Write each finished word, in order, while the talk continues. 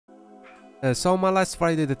So my last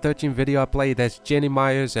Friday the 13th video I played as Jenny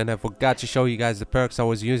Myers, and I forgot to show you guys the perks I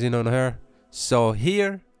was using on her. So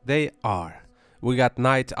here they are. We got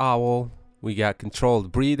Night Owl, we got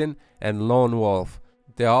Controlled Breathing, and Lone Wolf.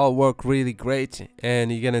 They all work really great,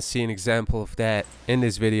 and you're gonna see an example of that in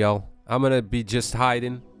this video. I'm gonna be just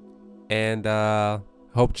hiding, and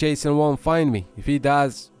hope Jason won't find me. If he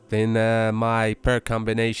does, then my perk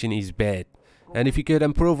combination is bad. And if you could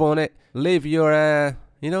improve on it, leave your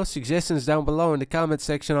suggestions down below in the comment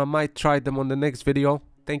section. I might try them on the next video.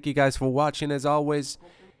 Thank you guys for watching as always,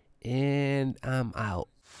 and I'm out.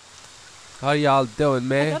 How y'all doing,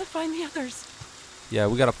 man? I gotta find the others. Yeah,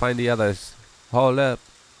 we gotta find the others. Hold up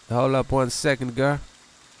 1 second, girl.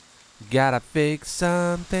 Gotta fix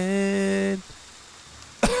something.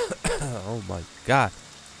 Oh my god,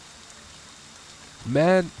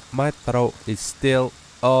 man, my throat is still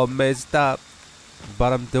all messed up,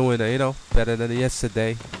 but I'm doing it, better than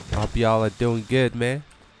yesterday. Hope y'all are doing good, man.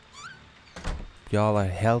 Y'all are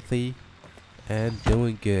healthy and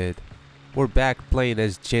doing good. We're back playing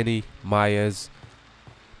as Jenny Myers.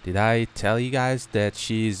 Did I tell you guys that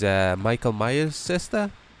she's Michael Myers' sister?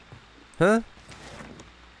 Huh?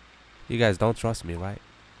 You guys don't trust me, right?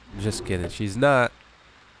 I'm just kidding. She's not.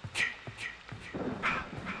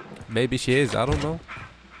 Maybe she is. I don't know.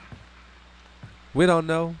 We don't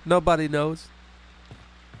know. Nobody knows.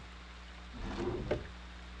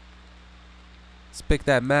 Let's pick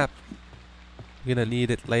that map. We're gonna need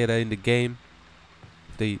it later in the game.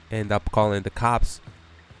 If they end up calling the cops,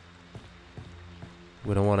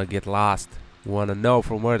 we don't want to get lost. We want to know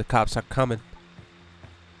from where the cops are coming.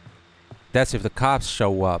 That's if the cops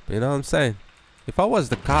show up. You know what I'm saying? If I was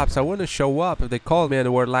the cops, I wouldn't show up. If they called me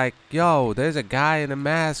and were like, yo, there's a guy in a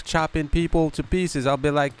mask chopping people to pieces, I'll be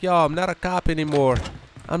like, yo, I'm not a cop anymore.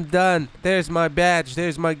 I'm done. There's my badge.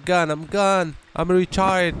 There's my gun. I'm gone. I'm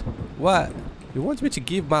retired. What? You want me to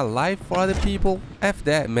give my life for other people? F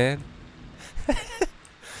that, man.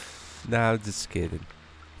 Nah, I'm just kidding.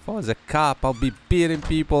 If I was a cop, I'll be beating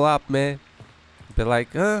people up, man. Be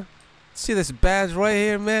like, huh? See this badge right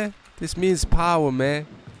here, man? This means power, man.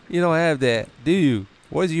 You don't have that, do you?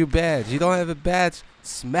 Where's your badge? You don't have a badge?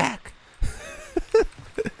 Smack.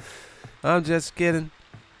 I'm just kidding.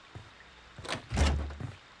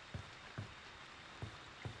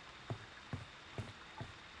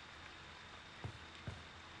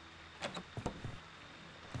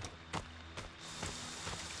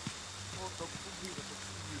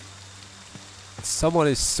 Someone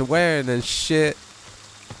is swearing and shit.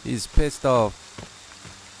 He's pissed off.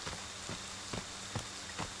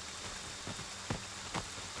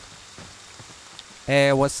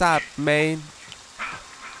 Hey, what's up, man?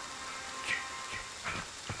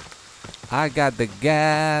 I got the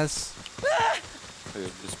gas.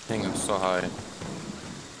 Dude, this ping is so high.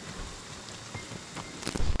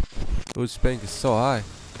 Whose ping is so high?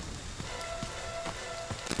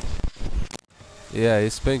 Yeah,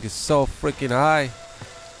 his ping is so freaking high.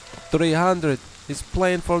 300. He's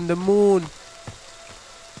playing from the moon.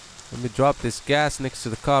 Let me drop this gas next to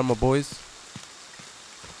the car, my boys.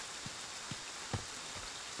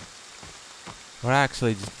 Or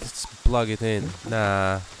actually, just plug it in.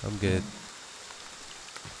 Nah, I'm good.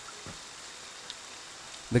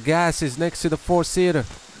 The gas is next to the 4-seater.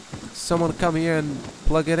 Someone come here and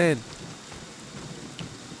plug it in.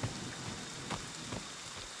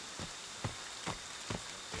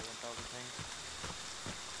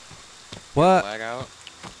 What? Lag out.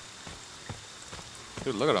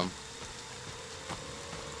 Dude, look at him.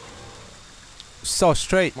 So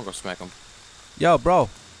straight. I'm gonna go smack him. Yo, bro.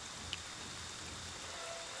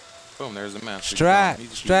 Boom, there's the man.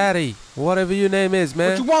 Stratty, whatever your name is,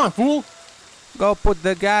 man. What you want, fool? Go put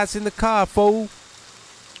the gas in the car, fool.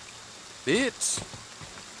 Bitch.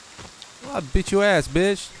 I'll beat your ass,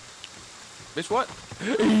 bitch. Bitch, what?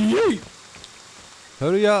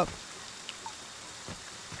 Hurry up.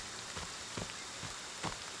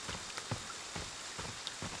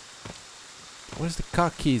 Where's the car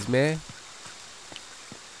keys, man?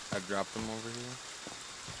 I dropped them over here.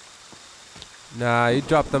 Nah, you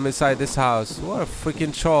dropped them inside this house. What a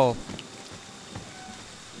freaking troll.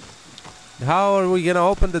 How are we gonna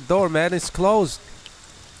open the door, man? It's closed.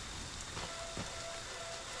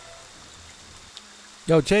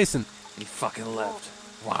 Yo, Jason. He fucking left.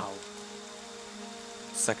 Wow.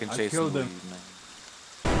 Second I Jason killed him. lead,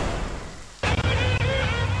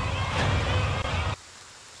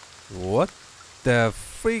 man. What the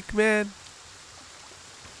freak, man?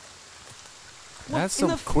 That's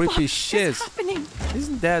some creepy shit.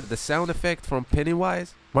 Isn't that the sound effect from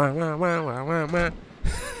Pennywise? Wah, wah, wah, wah, wah, wah.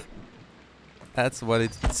 That's what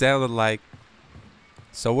it sounded like.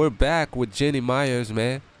 So we're back with Jenny Myers,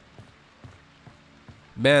 man.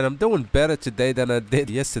 Man, I'm doing better today than I did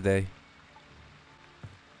yesterday.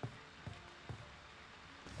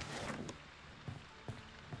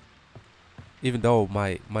 Even though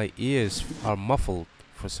my ears are muffled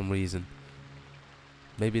for some reason.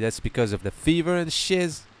 Maybe that's because of the fever and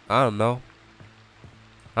shiz. I don't know.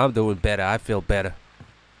 I'm doing better. I feel better.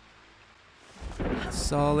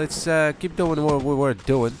 So let's keep doing what we were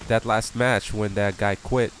doing. That last match when that guy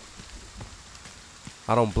quit.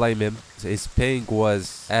 I don't blame him. His ping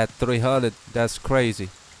was at 300. That's crazy.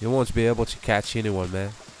 He won't be able to catch anyone,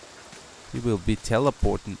 man. He will be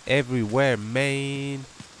teleporting everywhere, man.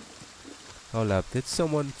 Hold up. Did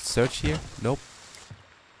someone search here? Nope.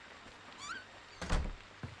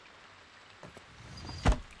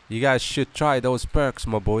 You guys should try those perks,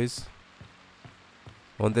 my boys.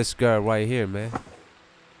 On this girl right here, man.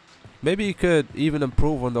 Maybe you could even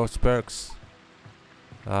improve on those perks.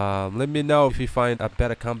 Let me know if you find a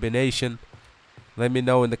better combination. Let me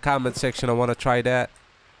know in the comment section. I want to try that.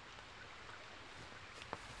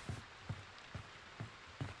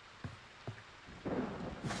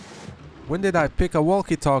 When did I pick a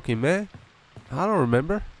walkie-talkie, man? I don't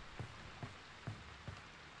remember.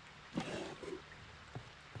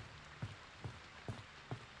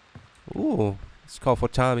 Ooh, let's call for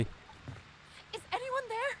Tommy. Is anyone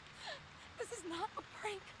there? This is not a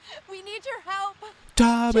prank. We need your help.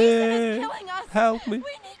 Tommy! Jason is killing us. Help me. We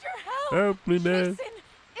need your help. Help me, man. Jason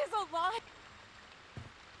is alive.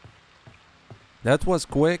 That was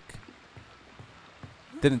quick.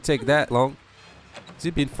 Didn't take that long. Is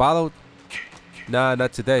he being followed? Nah,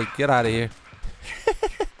 not today. Get out of here.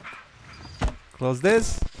 Close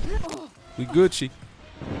this. We Gucci.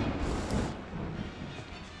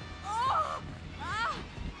 Oh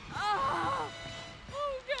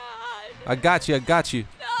God. I got you. I got you.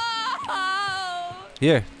 No.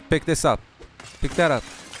 Here, pick this up. Pick that up.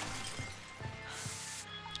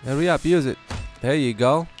 Hurry up, use it. There you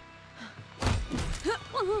go.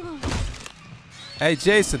 Hey,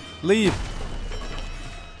 Jason, leave.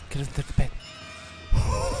 Get under the bed.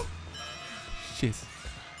 Shit.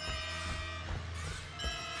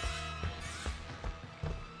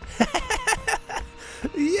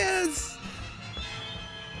 Yes!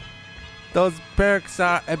 Those perks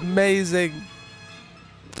are amazing.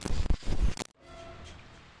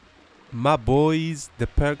 My boys, the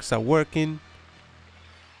perks are working.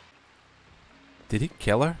 Did he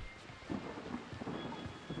kill her?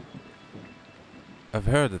 I've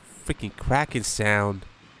heard a freaking cracking sound.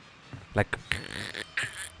 Like...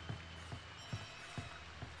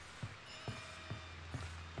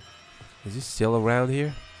 Is he still around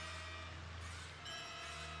here?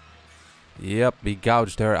 Yep, he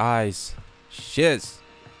gouged her eyes. Shiz.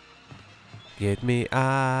 Get me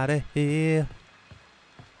out of here.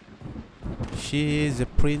 She's a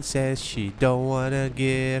princess, she don't wanna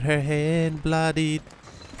get her hand bloodied.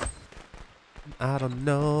 I don't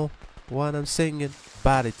know what I'm singing,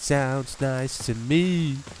 but it sounds nice to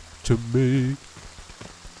me.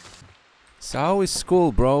 So how is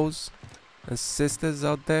school, bros and sisters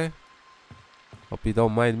out there? Hope you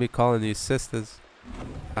don't mind me calling you sisters.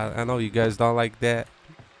 I know you guys don't like that.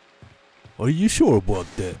 Are you sure about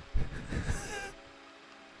that?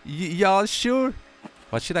 Y'all sure?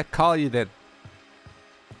 What should I call you then?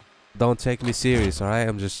 Don't take me serious, alright?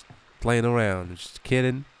 I'm just playing around. I'm just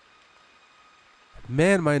kidding.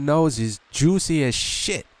 Man, my nose is juicy as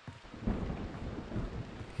shit.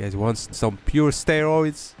 You guys want some pure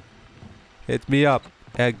steroids? Hit me up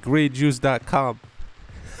at greenjuice.com.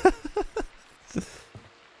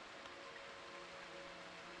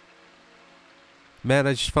 Man,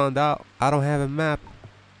 I just found out I don't have a map.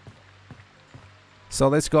 So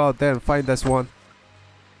let's go out there and find this one.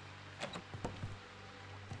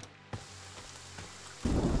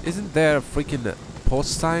 Isn't there a freaking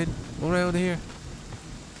post sign around here?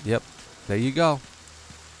 Yep, there you go.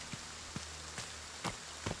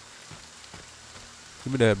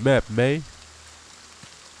 Give me that map, May.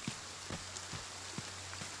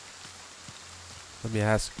 Let me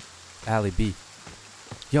ask Allie B.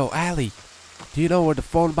 Yo, Allie, do you know where the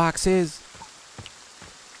phone box is?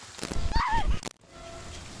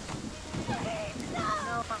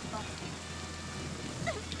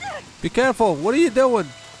 Be careful, what are you doing?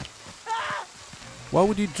 Why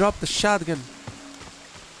would you drop the shotgun?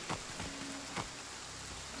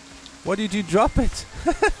 Why did you drop it?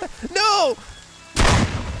 No!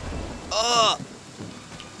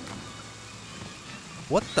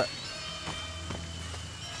 What the?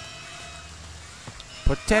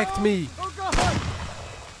 Protect me! Oh God!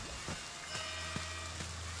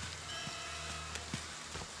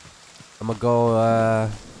 I'ma go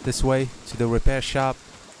this way to the repair shop.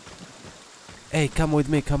 Hey, come with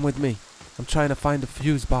me, come with me. I'm trying to find the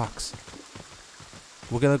fuse box.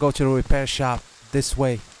 We're gonna go to the repair shop this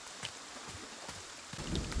way.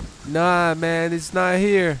 Nah, man, it's not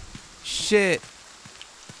here. Shit.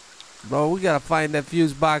 Bro, we gotta find that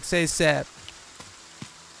fuse box ASAP.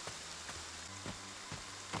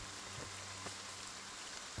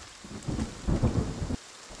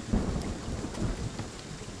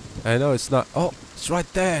 I know it's not. Oh, it's right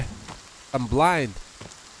there. I'm blind.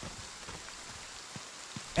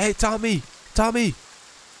 Hey, Tommy! Tommy!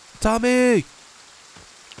 Tommy!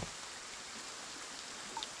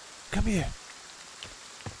 Come here.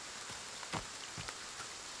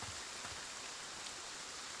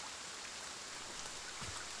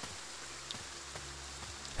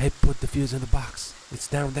 Hey, put the fuse in the box. It's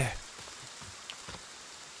down there.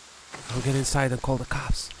 I'll get inside and call the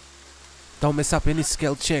cops. Don't mess up any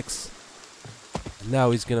skill checks. Now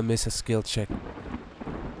he's gonna miss a skill check.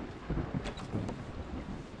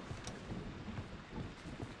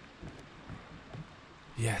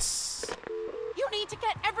 Yes. You need to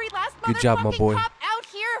get every last Good job, my motherfucking boy. cop out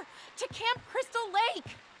here to Camp Crystal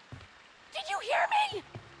Lake. Did you hear me?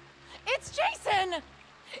 It's Jason.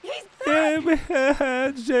 He's back. Yeah,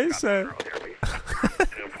 man, Jason.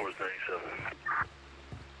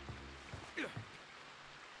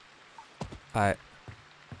 Alright.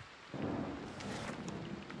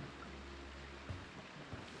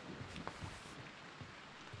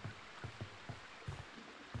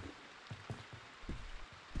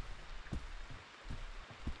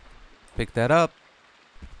 Pick that up.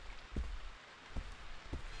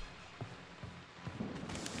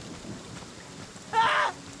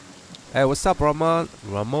 Hey, what's up, Ramon?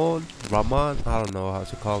 Ramon? I don't know how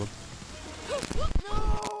to call him.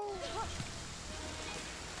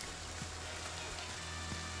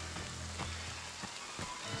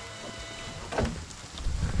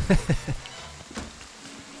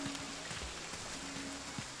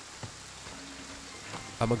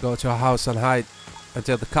 I'm gonna go to a house and hide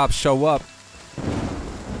until the cops show up.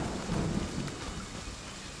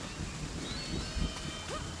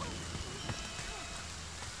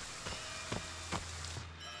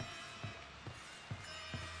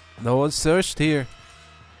 No one searched here.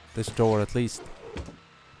 This door, at least.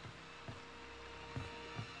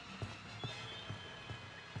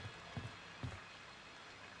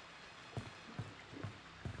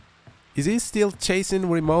 Is he still chasing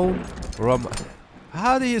Ramon?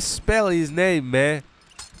 How do you spell his name, man?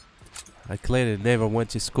 I clearly never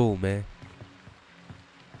went to school, man.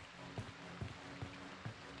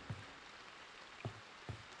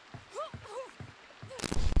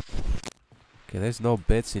 Okay, there's no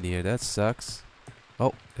beds in here. That sucks.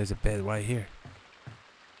 Oh, there's a bed right here.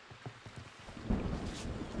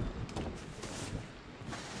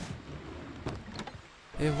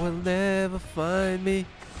 It will never find me.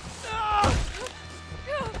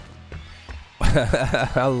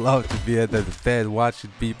 I love to be at the bed watching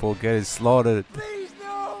people getting slaughtered. Please,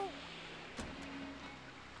 no!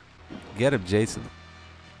 Get him, Jason.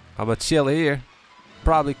 I'ma chill here.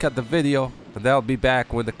 Probably cut the video, and I'll be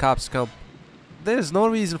back when the cops come. There's no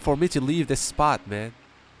reason for me to leave this spot, man.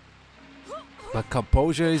 My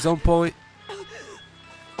composure is on point.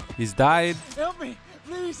 He's dying. Help me!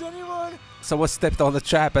 Please, anyone! Someone stepped on the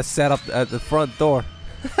trap and set up at the front door.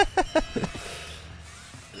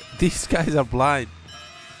 These guys are blind.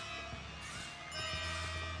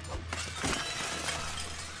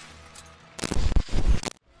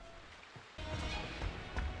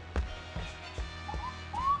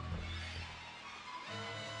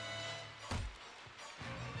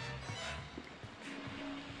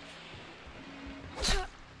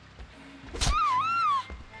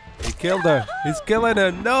 He killed her. He's killing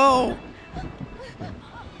her. No!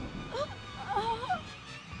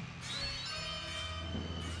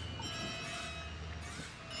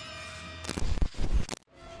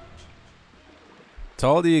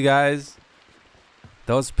 Told you guys,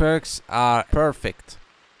 those perks are perfect.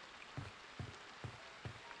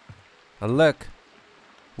 And look,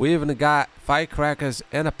 we even got firecrackers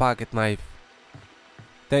and a pocket knife.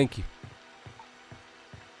 Thank you.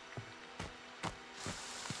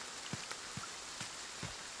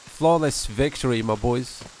 Flawless victory, my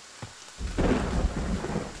boys.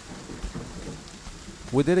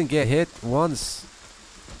 We didn't get hit once.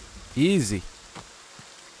 Easy.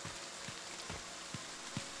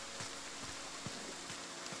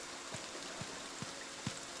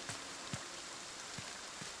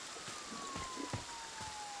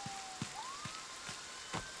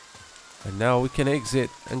 And now we can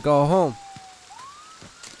exit and go home.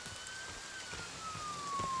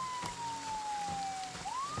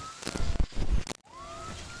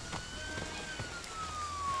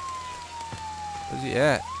 Where's he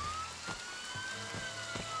at?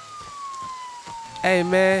 Hey,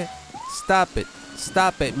 man. Stop it.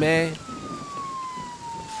 Stop it, man.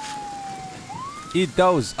 Eat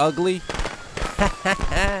those, ugly.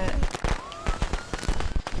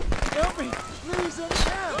 Help me! Please, let me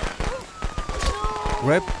out!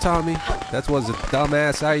 Rip, Tommy. That was a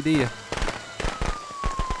dumbass idea.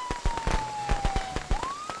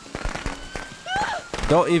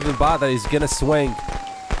 Don't even bother. He's gonna swing.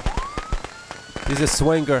 He's a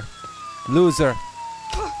swinger. Loser.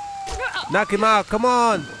 Knock him out. Come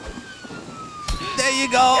on. There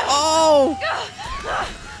you go. Oh!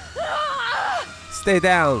 Stay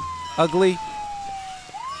down, ugly.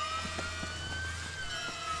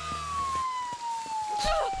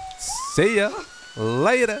 See ya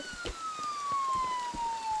later.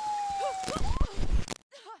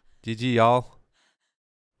 GG, y'all.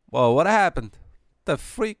 Whoa, what happened? The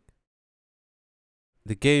freak?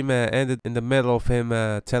 The game ended in the middle of him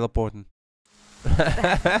teleporting.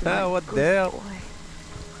 What the hell?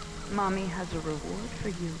 Boy. Mommy has a reward for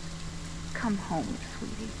you. Come home,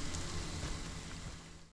 sweetie.